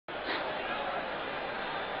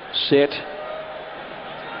set,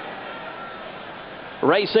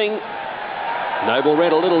 racing. Noble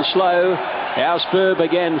Red a little slow. Our Spur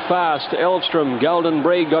began fast. Elvstroem, Golden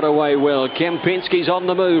Breed got away well. Kempinski's on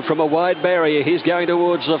the move from a wide barrier. He's going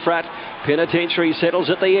towards the front. Penitentiary settles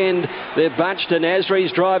at the end. They're bunched and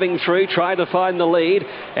Nasri's driving through, trying to find the lead.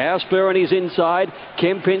 Our Spur on his inside.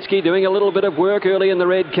 Kempinski doing a little bit of work early in the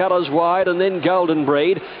red colours wide, and then Golden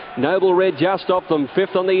Breed. Noble Red just off them,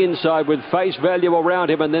 fifth on the inside with Face Value around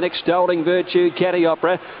him, and then Extolling Virtue, Catty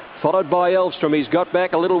Opera, followed by Elvstroem. He's got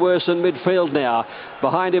back a little worse in midfield now.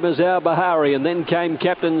 Behind him is Al Bahari, and then came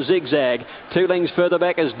Captain Zigzag. 2 lengths further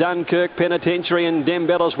back is Dunkirk, Penitentiary, and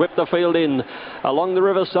Dembellas whipped the field in. Along the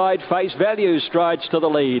riverside, Face Value strides to the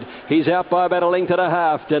lead. He's out by about 1.5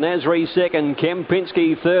 lengths. Denazri second,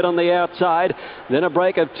 Kempinski third on the outside. Then a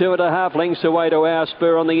break of 2.5 lengths away to Our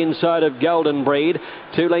Spur on the inside of Golden Breed.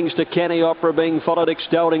 2 lengths to Canny Opera, being followed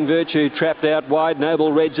Extolling Virtue, trapped out wide.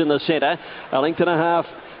 Noble Red's in the centre. 1.5 lengths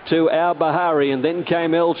to Al Bahari, and then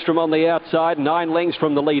came Elvstroem on the outside, 9 lengths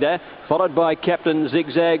from the leader, followed by Captain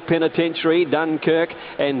Zigzag, Penitentiary, Dunkirk,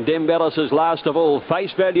 and Dembellas is last of all.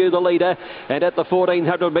 Face Value the leader, and at the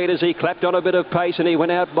 1400 metres he clapped on a bit of pace and he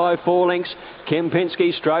went out by 4 lengths.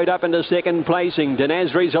 Kempinski strode up into second placing.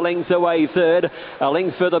 Denazri's a length away third. A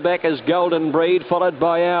length further back is Golden Breed, followed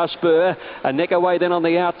by Our Spur. A neck away then on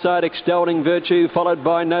the outside, Extolling Virtue, followed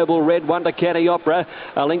by Noble Red, 1 to Catty Opera.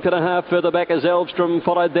 1.5 lengths further back is Elvstroem,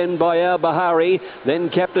 followed then by Al Bahari, then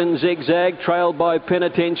Captain Zigzag, trailed by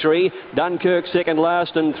Penitentiary. Dunkirk second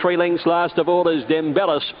last, and 3 lengths last of all is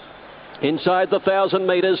Dembellas. Inside the 1,000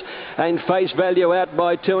 metres, and Face Value out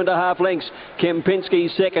by 2.5 lengths.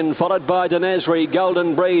 Kempinski second, followed by Denazri,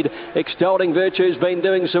 Golden Breed. Extolling Virtue's been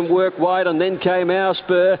doing some work wide, and then came Our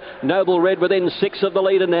Spur. Noble Red within 6 of the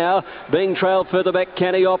leader now, being trailed further back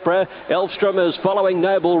Canny Opera. Elvstroem is following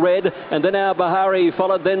Noble Red, and then Al Bahari,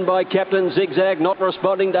 followed then by Captain Zigzag, not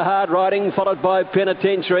responding to hard riding, followed by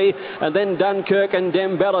Penitentiary, and then Dunkirk and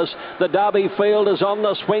Dembellas. The Derby field is on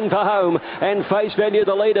the swing for home, and Face Value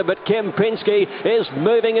the leader, but Kempinski is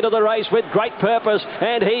moving into the race with great purpose,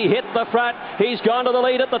 and he hit the front. He's gone to the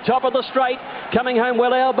lead at the top of the straight. Coming home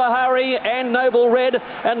well, Al Bahari and Noble Red,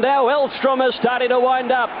 and now Elvstroem is starting to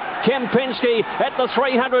wind up. Kempinski at the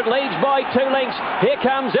 300 leads by 2 lengths. Here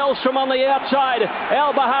comes Elvstroem on the outside.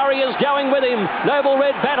 Al Bahari is going with him. Noble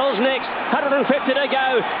Red battles next. 150 to go.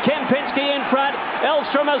 Kempinski in front.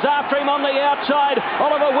 Elvstroem is after him on the outside.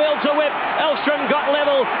 Oliver wields a whip. Elvstroem got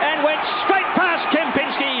level and went straight past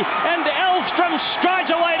Kempinski, and Elvstroem strides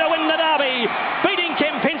away to win the Derby, beating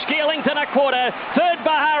Kempinski 1.25 lengths. Third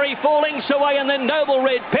Bahari 4 lengths away, and then Noble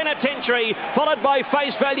Red, Penitentiary, followed by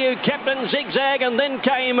Face Value, Captain Zigzag, and then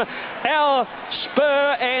came Our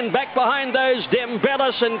Spur, and back behind those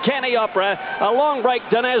Dembellas and Canny Opera. A long break,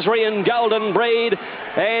 Denazri and Golden Breed,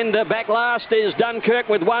 and back last is Dunkirk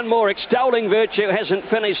with 1 more. Extolling Virtue hasn't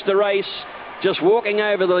finished the race, just walking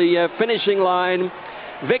over the finishing line.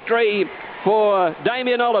 Victory for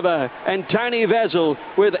Damien Oliver and Tony Vazel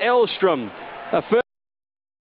with Elvstroem.